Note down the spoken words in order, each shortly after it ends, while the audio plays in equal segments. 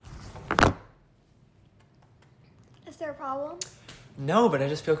there a problem? No, but I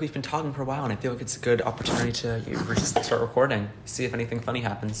just feel like we've been talking for a while, and I feel like it's a good opportunity to just start recording, see if anything funny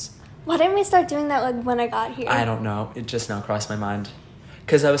happens. Why didn't we start doing that like when I got here? I don't know. It just now crossed my mind.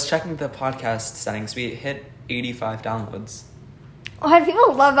 Because I was checking the podcast settings. We hit 85 downloads. Why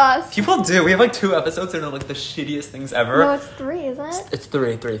people love us? People do. We have like 2 episodes that are like the shittiest things ever. No, it's 3, isn't it? It's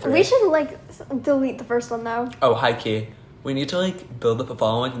 3. We should like delete the first one though. Oh, high key. We need to like build up a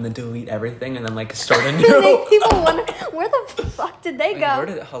following and then delete everything and then like start a Make new. people wonder where the fuck did they go? Where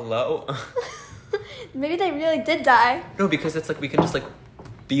did hello? Maybe they really did die. No, because it's like we can just like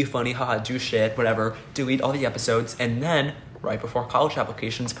be funny, haha, do shit, whatever, delete all the episodes, and then right before college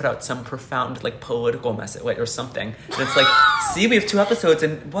applications, put out some profound like political message or something. And it's like, see, we have 2 episodes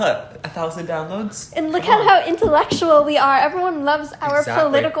and what, 1,000 downloads? And look at how intellectual we are. Everyone loves our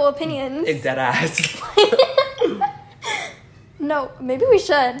political opinions. Dead ass. No, maybe we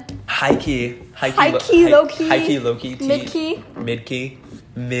should. High key, low key, mid key.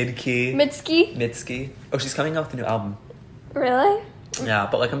 Mitski. Oh, she's coming out with a new album. Really? Yeah,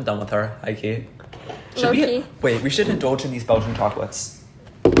 but like I'm done with her. High key. Low key. Wait, we should indulge in these Belgian chocolates.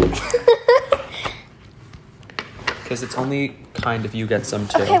 Because it's only kind if you get some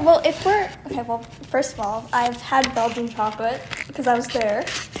too. Okay, well, first of all, I've had Belgian chocolate because I was there.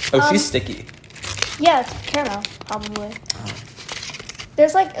 Oh, she's sticky. Yeah, it's caramel, probably. Oh.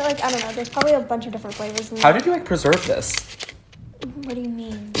 There's like I don't know. There's probably a bunch of different flavors. How did you like preserve this? What do you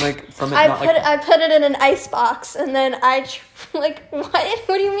mean? Like from it? I put it in an ice box and then like what?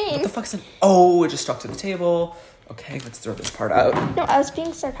 What do you mean? What the fuck's in? Oh, it just stuck to the table. Okay, let's throw this part out. No, I was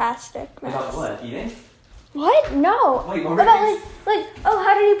being sarcastic. Max. About what? Eating? What? No. Wait, about like oh,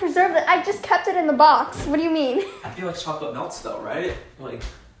 how did you preserve it? I just kept it in the box. What do you mean? I feel like chocolate melts though, right? Like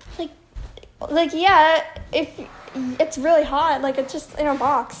yeah, if it's really hot, like it's just in a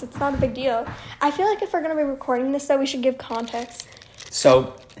box. It's not a big deal. I feel like if we're gonna be recording this though, we should give context.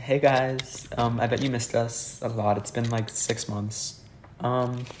 So, hey guys, I bet you missed us a lot. It's been like 6 months.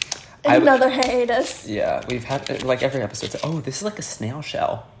 Another hiatus. Yeah, we've had like every episode. Oh, this is like a snail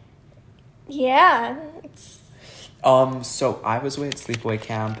shell. Yeah. So I was away at sleepaway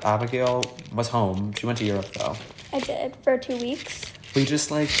camp. Abigail was home. She went to Europe though. I did for 2 weeks. We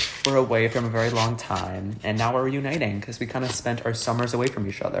just like were away from a very long time, and now we're reuniting because we kind of spent our summers away from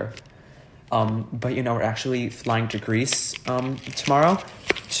each other. But we're actually flying to Greece tomorrow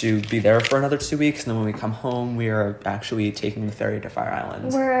to be there for another 2 weeks, and then when we come home, we are actually taking the ferry to Fire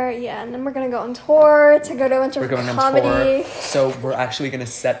Island. And then we're gonna go on tour to go to a bunch of comedy. On tour. So we're actually gonna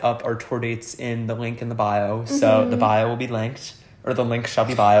set up our tour dates in the link in the bio. So the bio will be linked, or the link shall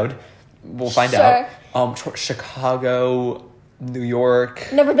be bioed. We'll find out. Chicago, New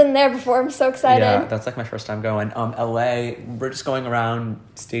York. Never been there before. I'm so excited. Yeah, that's like my first time going. LA, we're just going around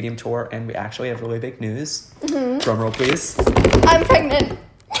stadium tour, and we actually have really big news. Drum roll, please. I'm pregnant.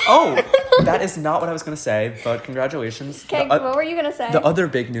 Oh, that is not what I was going to say, but congratulations. Okay, what were you going to say? The other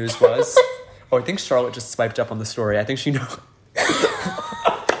big news was, I think Charlotte just swiped up on the story. I think she knows.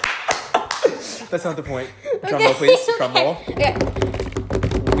 That's not the point. Drum roll, please. Drum roll. Okay.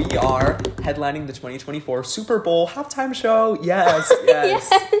 We are headlining the 2024 Super Bowl halftime show. Yes. Yes.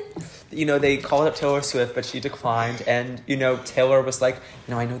 They called up Taylor Swift, but she declined. And, Taylor was like,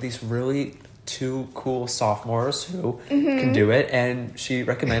 I know these really 2 cool sophomores who can do it. And she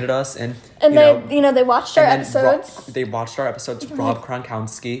recommended us. And they watched our episodes. They watched our episodes. Rob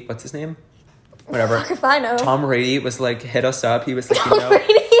Gronkowski, what's his name? Whatever. Fuck if I know. Tom Brady was like, hit us up. He was like,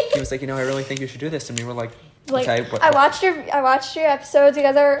 he was like, I really think you should do this. And we were like, okay. I watched your episodes. You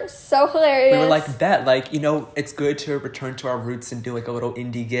guys are so hilarious. We were like, bet, it's good to return to our roots and do like a little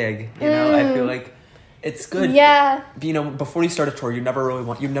indie gig. I feel like it's good. Yeah. Before you start a tour, you never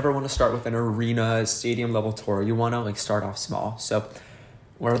want to start with an arena, stadium level tour. You want to like start off small. So,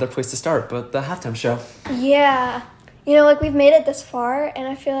 where other place to start but the halftime show? Yeah. We've made it this far, and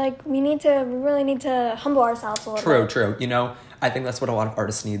I feel like we really need to humble ourselves a little bit. True. I think that's what a lot of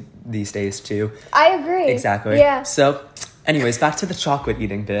artists need these days too. I agree. Exactly. Yeah. So, anyways, back to the chocolate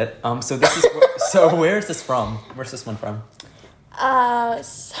eating bit. So this is where is this from? Where's this one from? Well,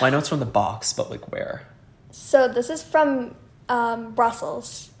 I know it's from the box, but like where? So this is from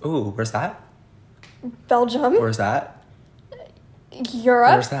Brussels. Ooh, where's that? Belgium. Where's that?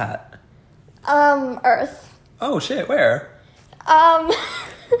 Europe. Where's that? Earth. Oh shit, where? I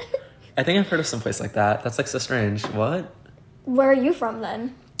think I've heard of some place like that. That's like so strange. What? Where are you from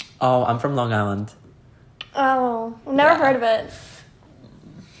then? Oh, I'm from Long Island. Oh, never heard of it.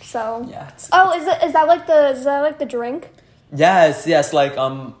 So. Yeah. Is that like the drink? Yes, like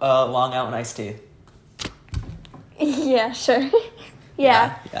Long Island iced tea. Yeah, sure.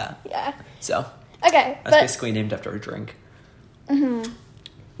 Yeah. So. Okay, That's basically named after a drink.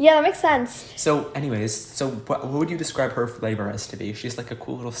 Yeah, that makes sense. So, anyways, what would you describe her flavor as to be? She's like a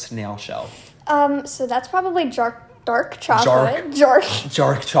cool little snail shell. So that's probably dark chocolate.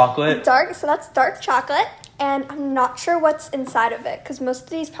 Dark chocolate? So that's dark chocolate. And I'm not sure what's inside of it, because most of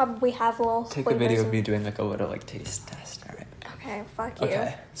these probably have little Take flavors a video of me doing like a little like taste test. All right. Okay, fuck you.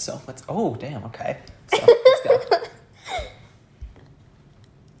 Okay, so let's. Oh, damn. Okay, so let's go.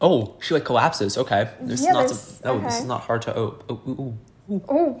 Oh, she like collapses. Okay, this is not hard to open.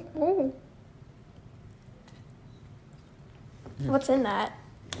 Oh. What's in that?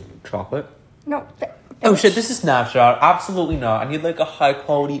 Chocolate. No. Oh shit! This is Snapchat. Absolutely not. I need like a high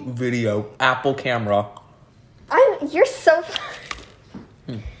quality video Apple camera. You're so.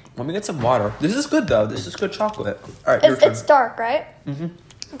 Let me get some water. This is good though. This is good chocolate. All right, your turn. It's dark, right?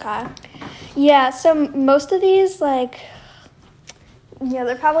 Okay. Yeah. So most of these, like,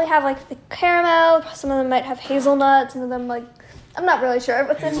 they probably have like the caramel. Some of them might have hazelnut. Some of them like, I'm not really sure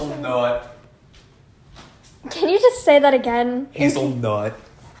what's in. Hazelnut. Can you just say that again? Hazelnut.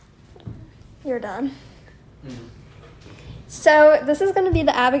 You're done. So this is going to be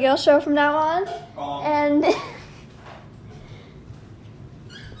the Abigail show from now on, and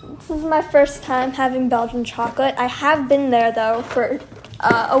this is my first time having Belgian chocolate. I have been there though for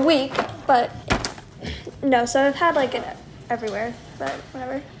a week, but no. So I've had like it everywhere, but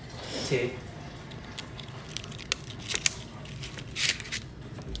whatever. Tea.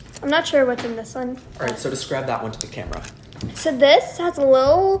 I'm not sure what's in this one. All right, so describe that one to the camera. So this has a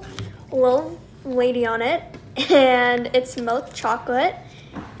little lady on it, and it's milk chocolate,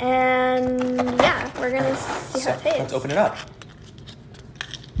 and yeah, we're gonna see how it tastes. Let's open it up.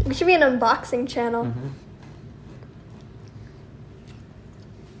 We should be an unboxing channel.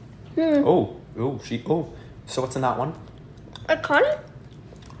 So what's in that one? It kind of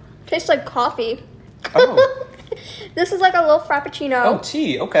tastes like coffee. Oh. This is like a little frappuccino. Oh,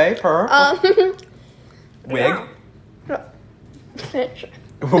 tea. Okay, Wig.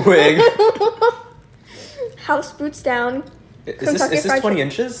 Wig. House boots down. Is this 20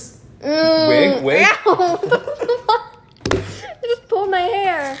 inches? Wig. You just pulled my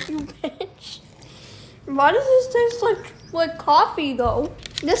hair, you bitch. Why does this taste like coffee though?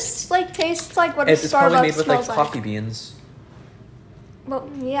 This like tastes like what It's Starbucks probably made with smells like coffee beans. Well,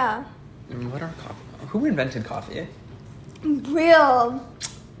 yeah. What are coffee? Who invented coffee? Real.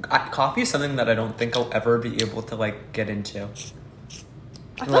 Coffee is something that I don't think I'll ever be able to like get into.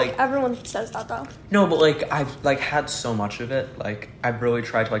 I feel like everyone says that though. No, but like I've like had so much of it. Like I've really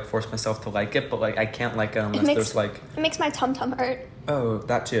tried to like force myself to like it, but like I can't like it unless there's like. It makes my tum hurt. Oh,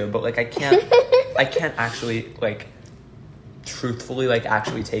 that too. But like I can't. I can't actually like truthfully like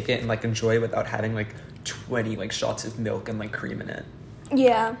actually take it and like enjoy it without having like 20 like shots of milk and like cream in it.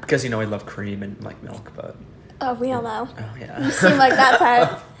 Yeah. Because I love cream and like milk, but. Oh, we all know. Oh yeah. You seem like that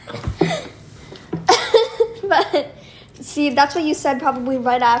type. But. See, that's what you said probably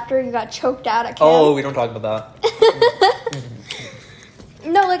right after you got choked out at camp. Oh, we don't talk about that.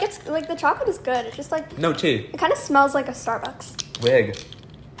 No, like it's like the chocolate is good. It's just like no tea. It kind of smells like a Starbucks. Wig.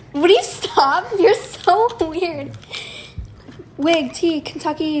 Would you stop? You're so weird. Wig, tea,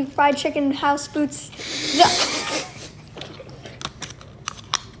 Kentucky Fried Chicken, house boots.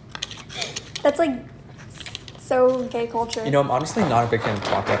 That's like so gay culture. I'm honestly not a big fan of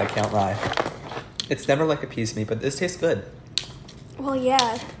chocolate. I can't lie. It's never like appeased me, but this tastes good. Well,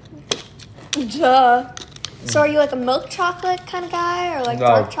 yeah. Duh. So are you like a milk chocolate kind of guy or like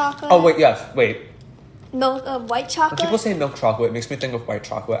dark chocolate? Oh, wait, yes. Wait. Milk, white chocolate? When people say milk chocolate, it makes me think of white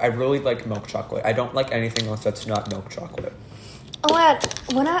chocolate. I really like milk chocolate. I don't like anything else that's not milk chocolate. Oh my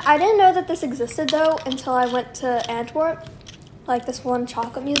god. I didn't know that this existed though until I went to Antwerp. Like this one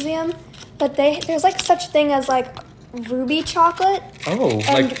chocolate museum. But there's like such thing as like ruby chocolate. Oh.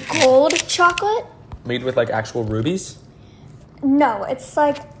 And like gold chocolate. Made with like actual rubies? No, it's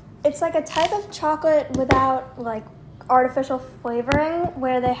like a type of chocolate without like artificial flavoring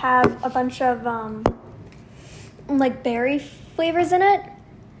where they have a bunch of like berry flavors in it.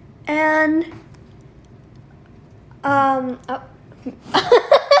 And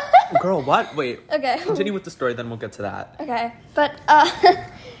Girl, what? Wait. Okay. Continue with the story, then we'll get to that. Okay. But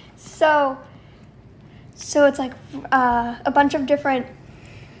so it's like a bunch of different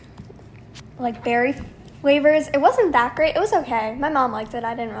like berry flavors. It wasn't that great. It was okay. My mom liked it.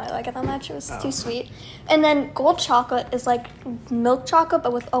 I didn't really like it that much. It was too sweet. And then gold chocolate is like milk chocolate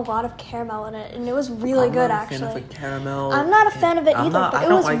but with a lot of caramel in it, and it was really good actually. I'm not a fan of like caramel. I'm not a fan of it either, but it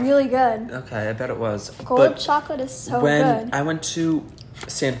was really good. Okay, I bet it was. Gold chocolate is so good. When I went to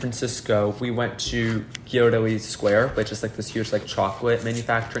San Francisco, we went to Ghirardelli Square, which is like this huge like chocolate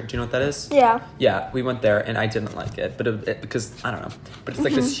manufacturing. Do you know what that is? Yeah. Yeah, we went there and I didn't like it, but because I don't know, but it's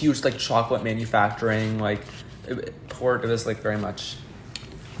like this huge like chocolate manufacturing, like it was like very much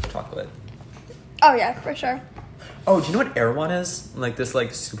chocolate. Oh yeah, for sure. Oh, do you know what Erewhon is? Like this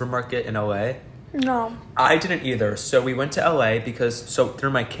like supermarket in LA? No. I didn't either. So we went to LA because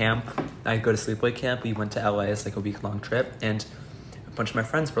through my camp, I go to sleepaway camp. We went to LA as like a week-long trip, and a bunch of my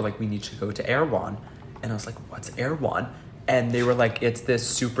friends were like, we need to go to Erewhon. And I was like, what's Erewhon? And they were like, it's this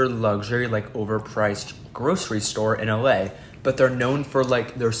super luxury, like overpriced grocery store in LA, but they're known for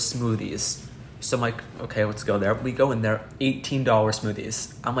like their smoothies. So I'm like, okay, let's go there. We go in there, $18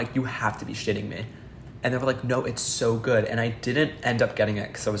 smoothies. I'm like, you have to be shitting me. And they were like, no, it's so good. And I didn't end up getting it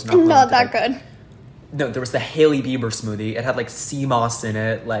because I was not that good. No, there was the Hailey Bieber smoothie. It had like sea moss in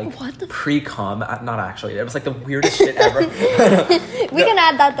it, like pre-cum. Not actually. It was like the weirdest shit ever. We can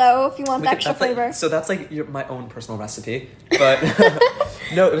add that though if you want the extra flavor. Like, so that's like my own personal recipe. But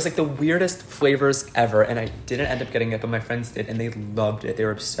no, it was like the weirdest flavors ever. And I didn't end up getting it, but my friends did. And they loved it. They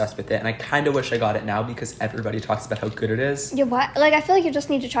were obsessed with it. And I kind of wish I got it now because everybody talks about how good it is. Yeah, what? Like, I feel like you just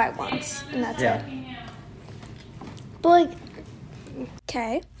need to try it once. And that's it. But like,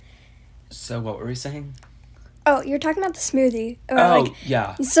 okay. So what were we saying? Oh, you're talking about the smoothie.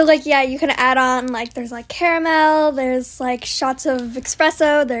 Yeah. So, like, yeah, you can add on, like, there's, like, caramel, there's, like, shots of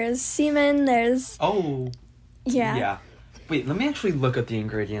espresso, there's semen, there's... Oh. Yeah. Yeah. Wait, let me actually look at the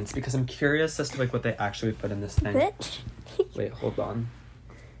ingredients because I'm curious as to, like, what they actually put in this thing. Bitch. Wait, hold on.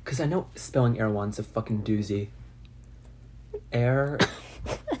 Because I know spelling Erewhon's a fucking doozy.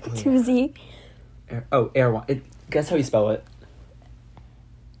 Doozy. Erewhon. Guess how you spell it?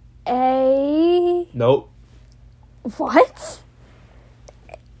 Nope. What?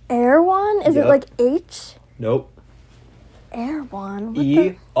 Erewhon? Is it like H? Nope. Erewhon?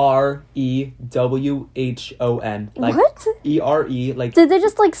 Erewhon. Like, what? E-R-E, like... Did they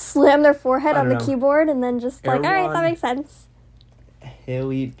just, like, slam their forehead on the keyboard and then just, like, Erewhon, alright, that makes sense.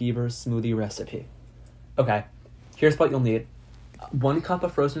 Hailey Bieber smoothie recipe. Okay. Here's what you'll need. 1 cup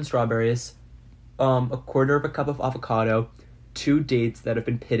of frozen strawberries, a quarter of a cup of avocado, 2 dates that have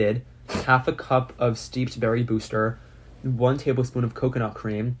been pitted, half a cup of steeped berry booster, 1 tablespoon of coconut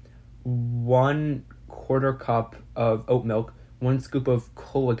cream, 1/4 cup of oat milk, 1 scoop of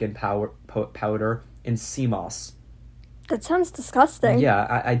collagen powder, and sea moss. That sounds disgusting.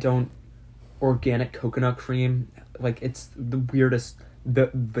 Yeah, I don't... Organic coconut cream, like, it's the weirdest... The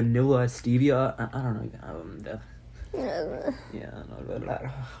vanilla stevia, I don't know.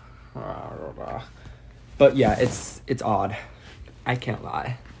 But yeah, it's odd. I can't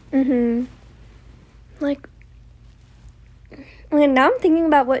lie. Like, now I'm thinking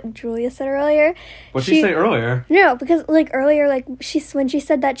about what Julia said earlier. What did she say earlier? No, because, like, earlier, like, when she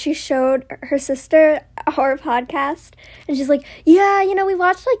said that she showed her sister our podcast, and she's like, yeah, you know, we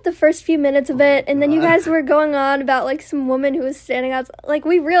watched, like, the first few minutes of it, and then you guys were going on about, like, some woman who was standing out. Like,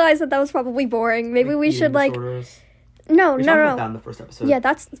 we realized that was probably boring. Maybe we should, like... No. About that in the first episode. Yeah,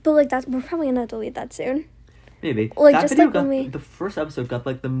 we're probably gonna delete that soon. Maybe. Like, that just video like the first episode got,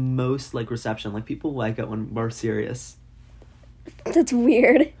 like, the most, like, reception. Like, people like it when we're serious. That's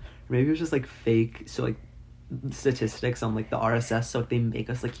weird. Maybe it was just, like, fake, so, like, statistics on, like, the RSS, so, like, they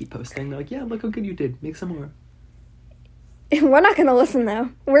make us, like, keep posting. They're like, yeah, look how good you did. Make some more. We're not gonna listen, though.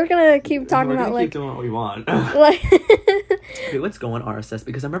 We're gonna keep talking about, like... keep doing what we want. Like... Wait, let's go on RSS,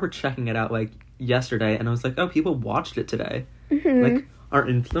 because I remember checking it out, like, yesterday, and I was like, oh, people watched it today. Like, our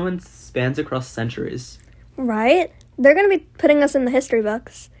influence spans across centuries. Right? They're gonna be putting us in the history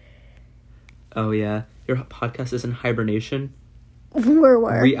books. Oh, yeah. Your podcast is in hibernation? Where?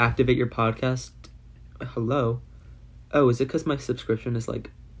 Reactivate your podcast? Hello? Oh, is it because my subscription is, like,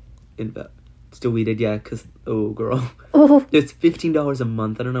 it's deleted? Yeah, because, oh, girl. Oh. It's $15 a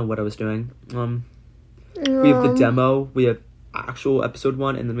month. I don't know what I was doing. We have the demo, we have actual episode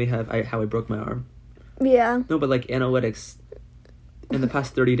 1, and then we have how I broke my arm. Yeah. No, but, like, analytics... In the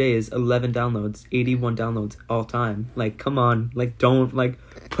past 30 days, 11 downloads, 81 downloads all time. Like, come on. Like, don't, like,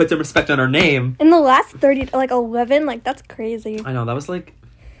 put some respect on our name. In the last 11, like, that's crazy. I know, that was, like,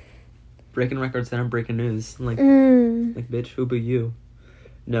 breaking records that aren't breaking news. Like, like, bitch, who be you?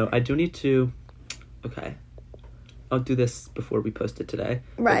 No, I do need to... Okay. I'll do this before we post it today.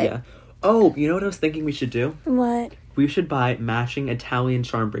 Right. But yeah. Oh, you know what I was thinking we should do? What? We should buy matching Italian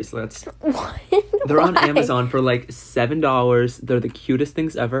charm bracelets. What? They're on Amazon for like $7. They're the cutest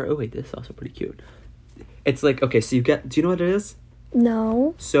things ever. Oh wait, this is also pretty cute. It's like, okay, so do you know what it is?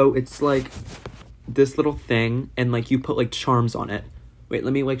 No. So it's like this little thing and like you put like charms on it. Wait,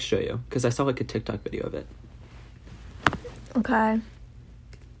 let me like show you because I saw like a TikTok video of it. Okay.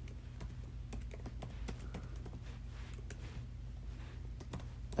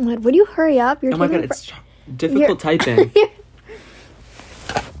 God, would you hurry up? You're Oh my god, taking it's difficult typing.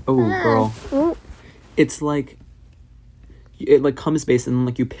 Oh, girl. Ooh. It's like, it like comes based and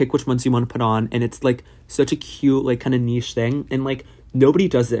like you pick which ones you want to put on, and it's like such a cute like kind of niche thing, and like nobody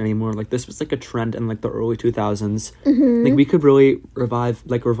does it anymore. Like this was like a trend in like the early 2000s. Like we could really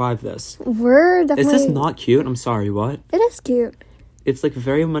revive this. We're definitely... Is this not cute? I'm sorry, what? It is cute. It's like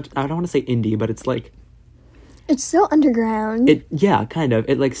very much, I don't want to say indie, but it's like... It's so underground. Yeah, kind of.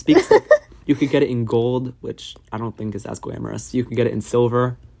 It like speaks like, you could get it in gold, which I don't think is as glamorous. You could get it in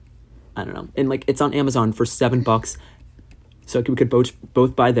silver. I don't know. And like it's on Amazon for $7. So we could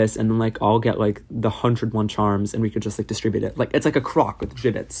both buy this, and then like I'll get like the 101 charms, and we could just like distribute it. Like it's like a crock with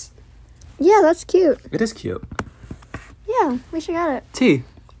gibbets. Yeah, that's cute. It is cute. Yeah, we should get it. T.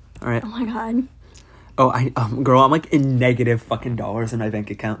 All right. Oh my god. Oh, girl, I'm like in negative fucking dollars in my bank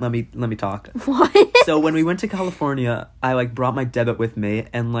account. Let me talk. What? So when we went to California, I like brought my debit with me,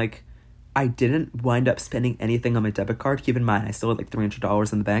 and like I didn't wind up spending anything on my debit card. Keep in mind, I still had like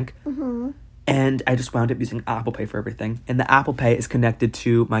 $300 in the bank. And I just wound up using Apple Pay for everything. And the Apple Pay is connected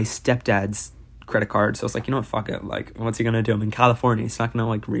to my stepdad's credit card. So I was like, you know what, fuck it. Like, what's he gonna do? I'm in California. He's not gonna,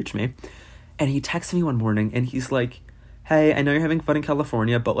 like, reach me. And he texted me one morning, and he's like, hey, I know you're having fun in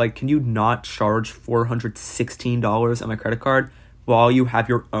California, but, like, can you not charge $416 on my credit card while you have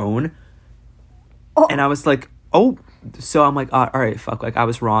your own? Oh. And I was like, oh. So I'm like, all right, fuck. Like, I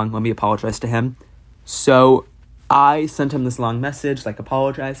was wrong. Let me apologize to him. So I sent him this long message, like,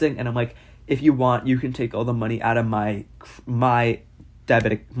 apologizing. And I'm like, if you want, you can take all the money out of my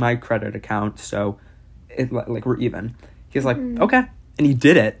credit account, so it like we're even. He's like, okay, and he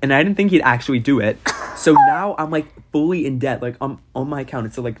did it, and I didn't think he'd actually do it. So now I'm like fully in debt. Like on my account,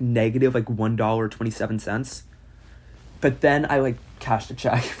 it's like negative like $1.27. But then I like cashed a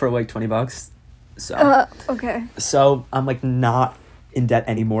check for like $20. So okay. So I'm like not in debt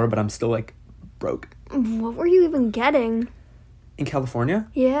anymore, but I'm still like broke. What were you even getting? In California?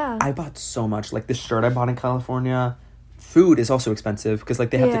 Yeah. I bought so much. Like, the shirt I bought in California. Food is also expensive because, like,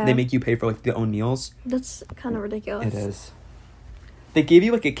 they make you pay for, like, their own meals. That's kind of ridiculous. It is. They gave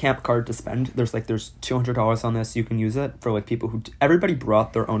you, like, a camp card to spend. There's $200 on this. You can use it for, like, people who... Everybody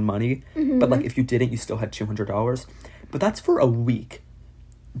brought their own money. But, like, if you didn't, you still had $200. But that's for a week.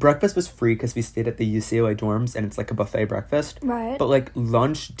 Breakfast was free because we stayed at the UCLA dorms, and it's, like, a buffet breakfast. Right. But, like,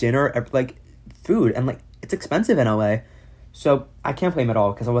 lunch, dinner, like, food. And, like, it's expensive in LA. So I can't blame it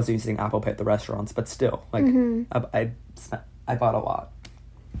all because I wasn't using Apple Pay at the restaurants, but still, like I bought a lot.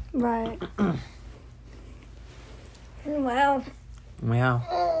 Right. Wow.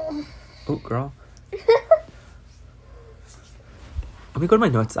 Oh, girl. Let me go to my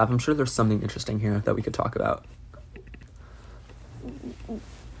notes app. I'm sure there's something interesting here that we could talk about.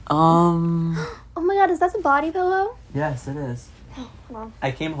 Oh my god, is that the body pillow? Yes, it is. Oh, wow.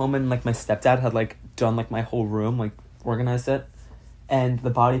 I came home and like my stepdad had like done like my whole room, like organized it, and the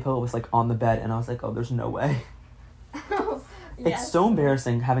body pillow was like on the bed, and I was like, oh, there's no way. Yes. It's so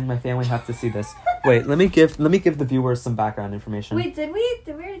embarrassing having my family have to see this. Wait, let me give the viewers some background information. Wait, did we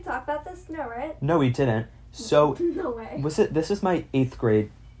already talk about this? No, right? No, we didn't. So no way. This is my 8th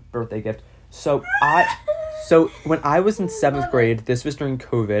grade birthday gift. So when I was in 7th grade, this was during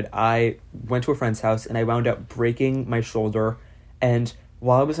COVID, I went to a friend's house and I wound up breaking my shoulder, and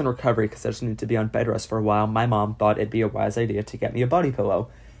while I was in recovery, because I just needed to be on bed rest for a while, my mom thought it'd be a wise idea to get me a body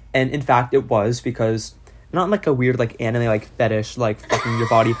pillow. And in fact, it was, because not in like a weird like anime like fetish like fucking your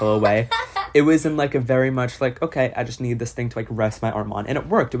body pillow way. It was in like a very much like, okay, I just need this thing to like rest my arm on, and it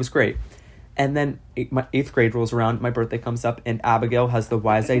worked. It was great. And then my 8th grade rolls around, my birthday comes up, and Abigail has the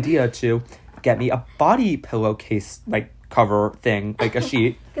wise idea to get me a body pillow-case like cover thing, like a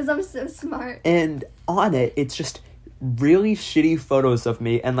sheet. Because I'm so smart. And on it, it's just really shitty photos of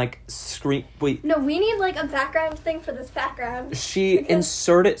me and like wait. No, we need like a background thing for this background.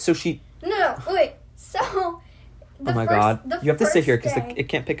 Inserted, so she... No, wait. So... Oh my god. You have to sit here because it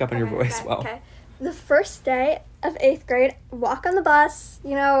can't pick up on your voice well. Okay. The first day of 8th grade, walk on the bus,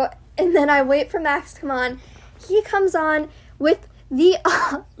 you know, and then I wait for Max to come on. He comes on with the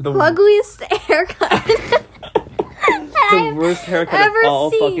ugliest haircut. The worst haircut of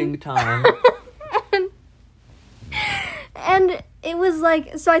all fucking time. And it was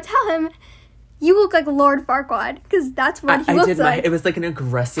like, so I tell him, you look like Lord Farquaad, because that's what he looks like. It was like an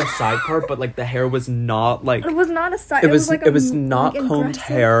aggressive side part, but like the hair was not like... It was not a side, it was not combed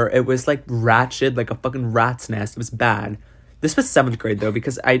hair. It was like ratchet, like a fucking rat's nest. It was bad. This was 7th grade though,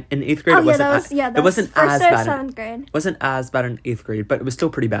 because in 8th grade it wasn't as bad. 7th grade. It wasn't as bad in 8th grade, but it was still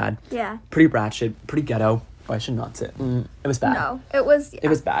pretty bad. Yeah. Pretty ratchet, pretty ghetto. I should not say it. It was bad. No, it was... Yeah. It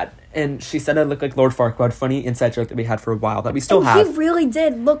was bad. And she said I looked like Lord Farquaad. Funny inside joke that we had for a while that we still have. He really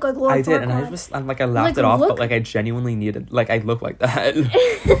did look like Lord Farquaad. I did, and I laughed it off, but like I genuinely needed, like I look like that.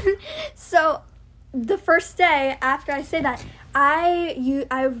 So, the first day after I say that, I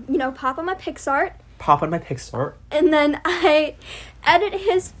pop on my PixArt. And then I edit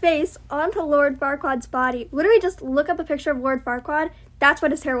his face onto Lord Farquaad's body. Literally just look up a picture of Lord Farquaad. That's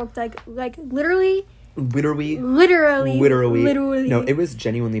what his hair looked like. Like, literally. Literally. No, it was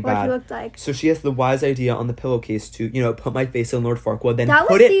genuinely bad. What he looked like. So she has the wise idea on the pillowcase to, put my face in Lord Farquaad, then that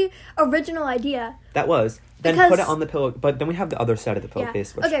put was the original idea. That was. Then put it on the pillow, but then we have the other side of the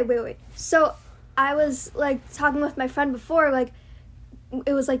pillowcase. Yeah. Okay, wait. So, I was, like, talking with my friend before, like,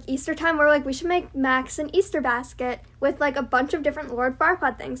 it was, like, Easter time. We're like, we should make Max an Easter basket with, like, a bunch of different Lord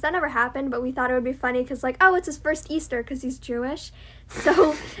Farquaad things. That never happened, but we thought it would be funny because, like, oh, it's his first Easter because he's Jewish.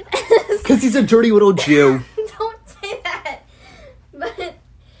 So... Because he's a dirty little Jew. Don't say that.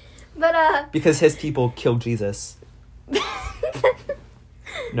 But because his people killed Jesus.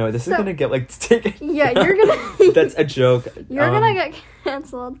 No, this is gonna get, like, taken. Yeah, you're gonna... That's a joke. You're gonna get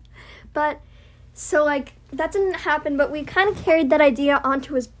canceled. But... So, like, that didn't happen, but we kind of carried that idea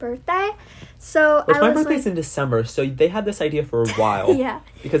onto his birthday. So, my birthday's in December, so they had this idea for a while. Yeah.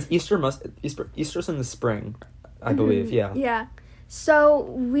 Because Easter's in the spring, I believe, yeah. Yeah. So,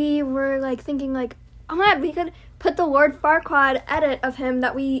 we were, like, thinking, like, oh my god, we could put the Lord Farquaad edit of him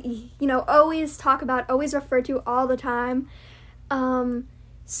that we, always talk about, always refer to all the time.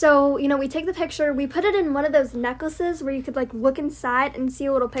 So, we take the picture, we put it in one of those necklaces where you could, like, look inside and see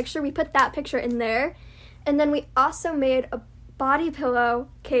a little picture. We put that picture in there. And then we also made a body pillow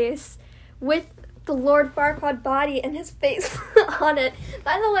case with the Lord Farquaad body and his face on it.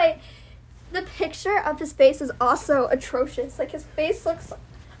 By the way, the picture of his face is also atrocious. Like, his face looks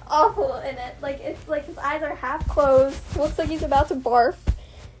awful in it. Like, it's like his eyes are half closed. Looks like he's about to barf.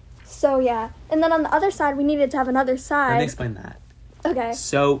 So, yeah. And then on the other side, we needed to have another side. Let me explain that. Okay.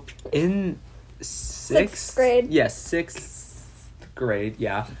 So, in sixth grade. Yes, sixth grade,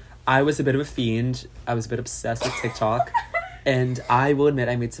 yeah. I was a bit of a fiend. I was a bit obsessed with TikTok. And I will admit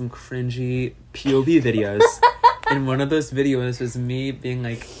I made some cringy POV videos. And one of those videos was me being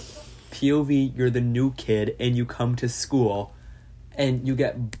like, POV, you're the new kid and you come to school. And you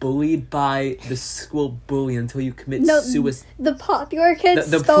get bullied by the school bully until you commit suicide. The popular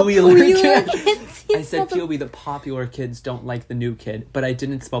kids. The popular kids. I said POV, the popular kids don't like the new kid. But I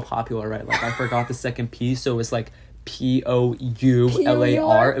didn't spell popular right. Like, I forgot the second P, so it was like POULAR.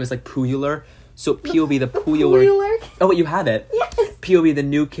 It was like Poular. So POV, the Poular. Oh, wait, you have it. Yes. POV, the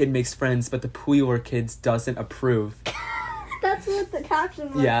new kid makes friends, but the Poular kids doesn't approve. That's what the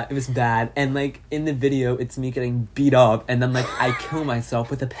caption was. Yeah, it was bad. And, like, in the video, it's me getting beat up, and then, like, I kill myself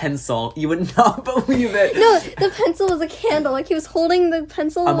with a pencil. You would not believe it. No, the pencil was a candle. Like, he was holding the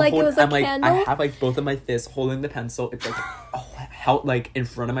pencil it was a candle. I have, like, both of my fists holding the pencil. It's, like, held, like, in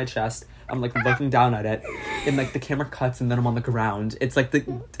front of my chest. I'm, like, looking down at it. And, like, the camera cuts, and then I'm on the ground. It's, like,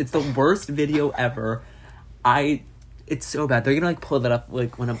 it's the worst video ever. It's so bad. They're gonna, like, pull that up,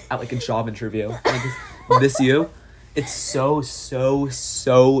 like, when I'm at, like, a job interview. Like, this you? It's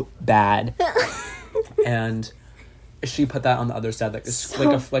so bad. And she put that on the other side, like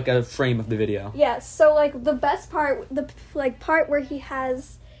a frame of the video. Yeah, so, like, the best part, the, like, part where he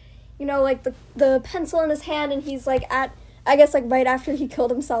has, like, the pencil in his hand, and he's, like, I guess, like, right after he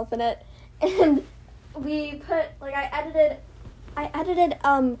killed himself in it. And we put, like, I edited,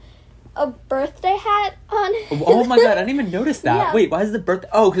 a birthday hat on. Oh my god, I didn't even notice that. Yeah. Wait, why is the birthday?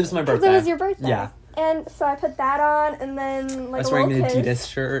 Oh, because it's my birthday. Because it was your birthday. Yeah. And so I put that on, and then, like, I was wearing an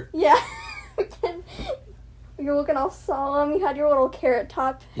Adidas shirt. Yeah. You're looking all solemn. You had your little carrot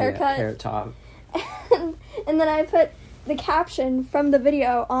top haircut. Yeah, carrot top. And then I put the caption from the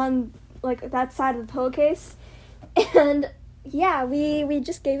video on, like, that side of the pillowcase. And, yeah, we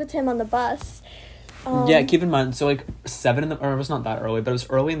just gave it to him on the bus. Yeah, keep in mind, so, like, 7 in the... Or it was not that early, but it was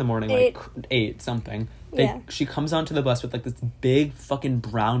early in the morning, 8. Like, 8 something. She comes onto the bus with, like, this big fucking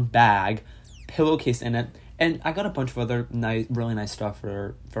brown bag, pillowcase in it, and I got a bunch of other really nice stuff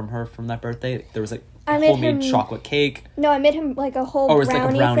from her from that birthday. There was, like, homemade chocolate cake. No, I made him, like, a whole brownie thing. Oh, it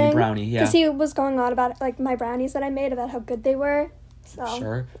was, like, a brownie, yeah. Because he was going on about, like, my brownies that I made, about how good they were. So.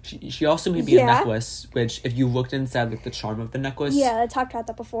 Sure. She also made me a necklace, which, if you looked inside, like, the charm of the necklace... Yeah, I talked about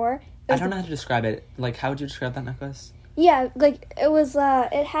that before. I don't know how to describe it. Like, how would you describe that necklace? Yeah, like, it was,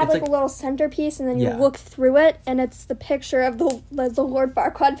 it had, like, a little centerpiece, and then you look through it, and it's the picture of the Lord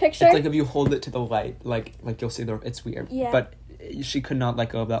Farquaad picture. It's like if you hold it to the light, like you'll see it's weird. Yeah. But she could not let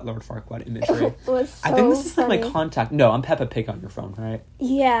go of that Lord Farquaad imagery. It was so I think this is funny. like my contact. No, I'm Peppa Pig on your phone, right?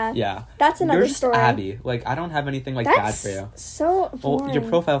 Yeah. Yeah. That's another You're just story. Abby. Like, I don't have anything like bad for you. So boring. Well, your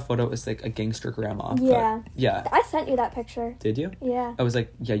profile photo is like a gangster grandma. Yeah. But, yeah. I sent you that picture. Did you? Yeah. I was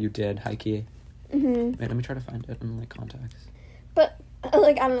like, yeah, you did, hikey. Mm-hmm. Wait, let me try to find it in my contacts. But,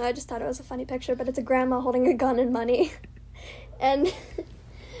 like, I don't know, I just thought it was a funny picture, but it's a grandma holding a gun and money. And,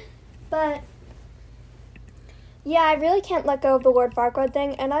 but, yeah, I really can't let go of the Lord Farquaad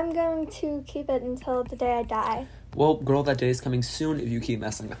thing, and I'm going to keep it until the day I die. Well, girl, that day is coming soon if you keep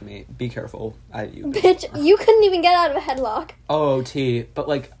messing with me. Be careful. Bitch, you couldn't even get out of a headlock. Oh, T. But,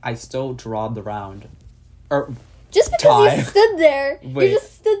 like, I still drawed the round. Or... Just because tie. you stood there. Wait. You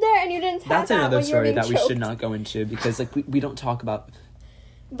just stood there and you didn't tap That's out another when you were story being that we choked. should not go into because, like, we don't talk about...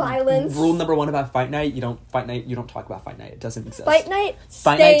 Violence. Rule number 1 about fight night, you don't talk about fight night. It doesn't exist. Fight night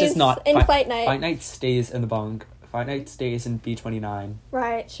Fight stays night does not... in fight night. Fight night stays in the bunk. Fight night stays in B29.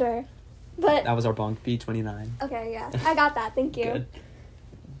 Right, sure. But... That was our bunk, B29. Okay, yeah. I got that. Thank you. Good.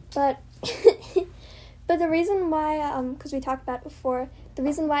 But... but the reason why, because we talked about it before, the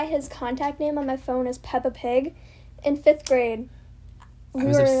reason why his contact name on my phone is Peppa Pig, in 5th grade, I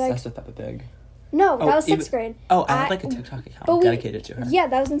was obsessed with Peppa Pig. No, that was 6th grade. Oh, I had like a TikTok account dedicated to her. Yeah,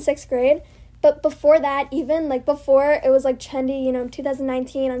 that was in 6th grade. But before that, even, like, before it was, like, trendy,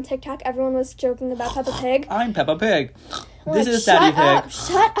 2019 on TikTok, everyone was joking about Peppa Pig. I'm Peppa Pig. Like, This is Daddy Pig.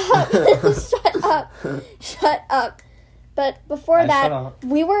 Shut up! Shut up! Shut up! But before that,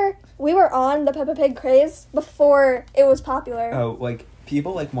 we were on the Peppa Pig craze before it was popular. Oh, like,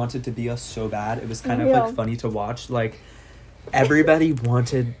 people, like, wanted to be us so bad. It was kind of, Real. like, funny to watch. Like, everybody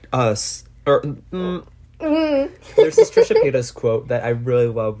wanted us. Or, There's this Trisha Paytas quote that I really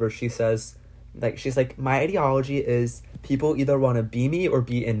love where she says, like, she's like, my ideology is people either want to be me or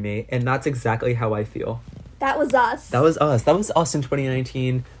be in me. And that's exactly how I feel. That was us. That was us. That was us in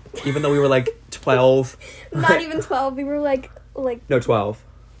 2019. Even though we were, like, 12. Not even 12. We were, like... No, 12.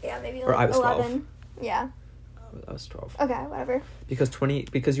 Yeah, maybe, like, Or I was 11. 12. Yeah. I was 12. Okay, whatever.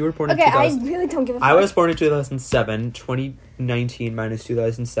 Because you were born in Okay, 2000. I really don't give a fuck. I was born in 2007. 2019 minus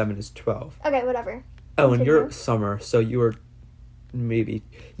 2007 is 12. Okay, whatever. Oh, and you're summer, so you were maybe...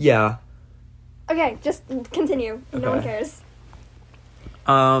 Yeah. Okay, just continue. Okay. No one cares.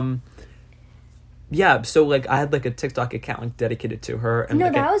 Yeah, so, like, I had, like, a TikTok account, like, dedicated to her. And, No,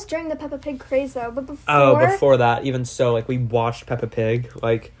 like, that was during the Peppa Pig craze, though. But before... Oh, before that, even so, like, we watched Peppa Pig,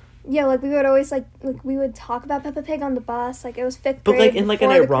 like... Yeah, like, we would always, like, we would talk about Peppa Pig on the bus. Like, it was 5th grade. But, like, in, like, an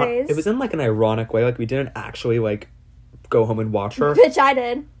ironic... ironic... It was in, like, an ironic way. Like, we didn't actually, like, go home and watch her. Which I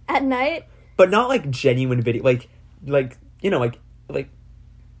did. At night. But not, like, genuine video. Like, you know,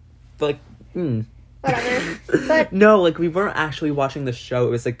 Whatever. But... No, like, we weren't actually watching the show.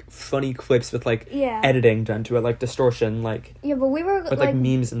 It was, like, funny clips with, like, editing done to it, like, distortion, like... Yeah, but we were, with, like,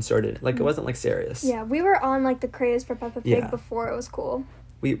 memes inserted. Like, it wasn't, like, serious. Yeah, we were on, like, the craze for Peppa Pig before it was cool.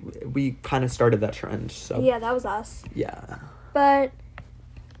 We kind of started that trend, so... Yeah, that was us. Yeah. But...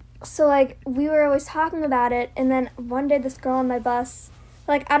 So, like, we were always talking about it, and then one day this girl on my bus...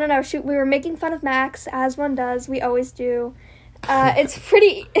 Like, I don't know, we were making fun of Max, as one does. We always do. It's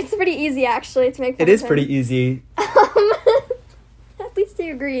pretty easy, actually, to make fun of him. It is pretty easy. At least he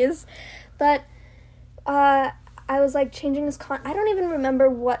agrees. But, I was, like, changing his I don't even remember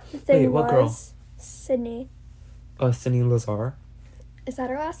what the thing was. What girl? Sydney. Oh, Sydney Lazar? Is that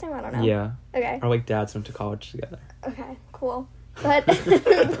her last name? I don't know. Yeah. Okay. Our, like, dads went to college together. Okay, cool. But,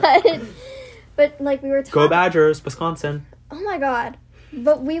 but, like, we were talking... Go Badgers, Wisconsin. Oh, my God.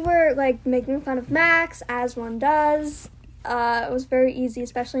 But we were, like, making fun of Max, as one does. It was very easy,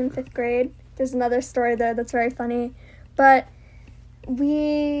 especially in 5th grade. There's another story there that's very funny. But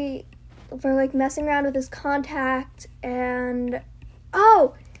we were, like, messing around with his contact, and...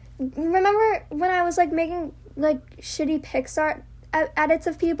 Oh! Remember when I was, like, making, like, shitty Pixar edits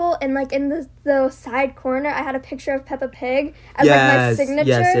of people, and, like, in the side corner, I had a picture of Peppa Pig as, like, my signature?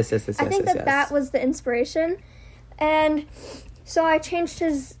 Yes. I think that was the inspiration. And... So I changed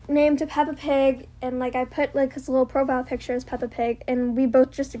his name to Peppa Pig, and, like, I put, like, his little profile picture as Peppa Pig, and we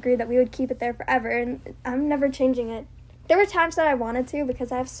both just agreed that we would keep it there forever, and I'm never changing it. There were times that I wanted to,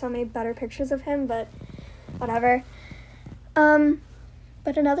 because I have so many better pictures of him, but whatever. But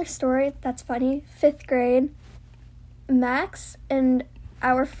another story that's funny, 5th grade, Max and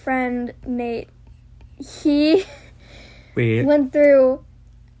our friend Nate, he went through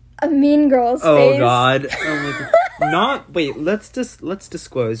a Mean Girls phase. Oh, God. Oh, my God. Let's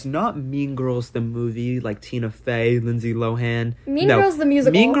disclose. Not Mean Girls the movie, like Tina Fey, Lindsay Lohan. Mean Girls the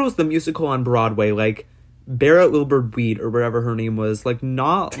musical. Mean Girls the musical on Broadway, like Barrett Wilbur Weed or whatever her name was. Like,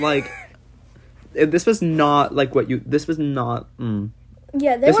 not like... This was not like what you. This was not.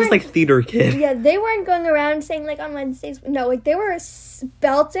 Yeah, this was like Theater Kid. Yeah, they weren't going around saying like on Wednesdays. No, like they were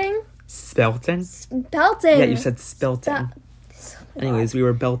belting. Spelting? Belting. Yeah, you said spelting. Anyways, we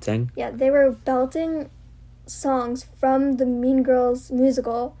were belting. Yeah, they were belting songs from the Mean Girls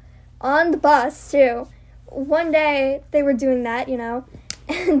musical on the bus too. One day they were doing that, you know,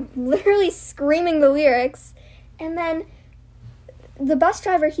 and literally screaming the lyrics, and then the bus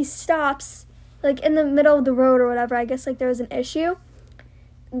driver, he stops like in the middle of the road or whatever. I guess like there was an issue,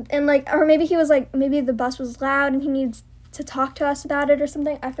 and like, or maybe he was like, maybe the bus was loud and he needs to talk to us about it or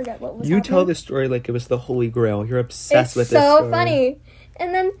something. I forget what was happening. Tell the story like it was the Holy Grail. You're obsessed with this story. It's so funny.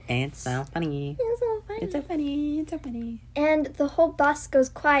 And then it's so funny. It's so funny. It's so funny. It's so funny. And the whole bus goes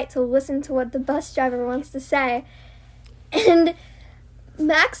quiet to listen to what the bus driver wants to say. And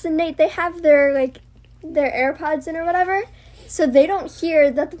Max and Nate, they have their AirPods in or whatever, so they don't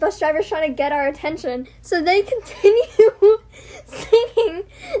hear that the bus driver's trying to get our attention. So they continue singing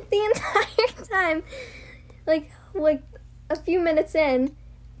the entire time, like a few minutes in.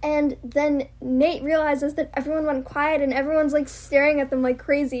 And then Nate realizes that everyone went quiet and everyone's like staring at them like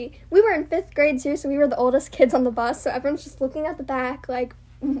crazy. We were in 5th grade too, so we were the oldest kids on the bus, so everyone's just looking at the back like,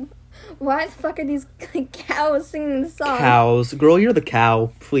 why the fuck are these like cows singing the song? Cows. Girl, you're the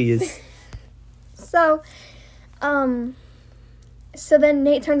cow, please. So then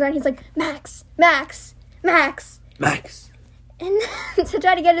Nate turns around, he's like, Max. And to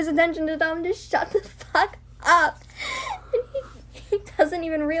try to get his attention, to tell him to shut the fuck up. And he doesn't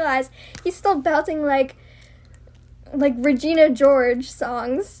even realize he's still belting like Regina George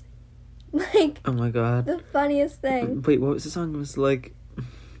songs. Like, oh my god, the funniest thing. Wait, what was the song? It was like,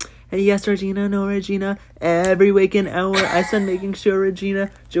 hey, yes, Regina, no, Regina. Every waking hour I spend making sure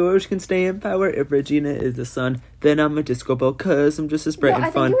Regina George can stay in power. If Regina is the sun, then I'm a disco ball, cause I'm just as bright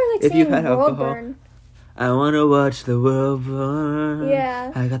and fun. You were, like, if you've had World alcohol, Burn. I wanna watch the world burn.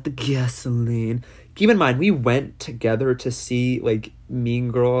 Yeah. I got the gasoline. Keep in mind, we went together to see like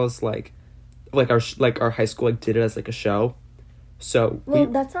Mean Girls, like our high school like did it as like a show. So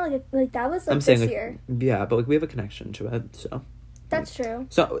that's not like that was like I'm this saying, year. Yeah, but like we have a connection to it, so that's true.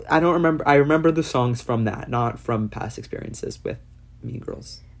 So I don't remember. I remember the songs from that, not from past experiences with Mean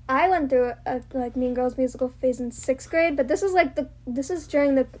Girls. I went through a like Mean Girls musical phase in 6th grade, but this is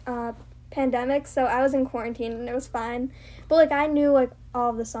during the pandemic, so I was in quarantine and it was fine. But like I knew like all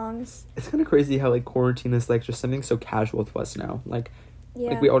of the songs. It's kind of crazy how like quarantine is like just something so casual to us now. Like,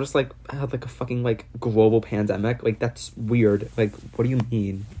 yeah. Like we all just like had like a fucking like global pandemic. Like that's weird. Like what do you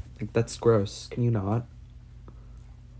mean? Like that's gross. Can you not?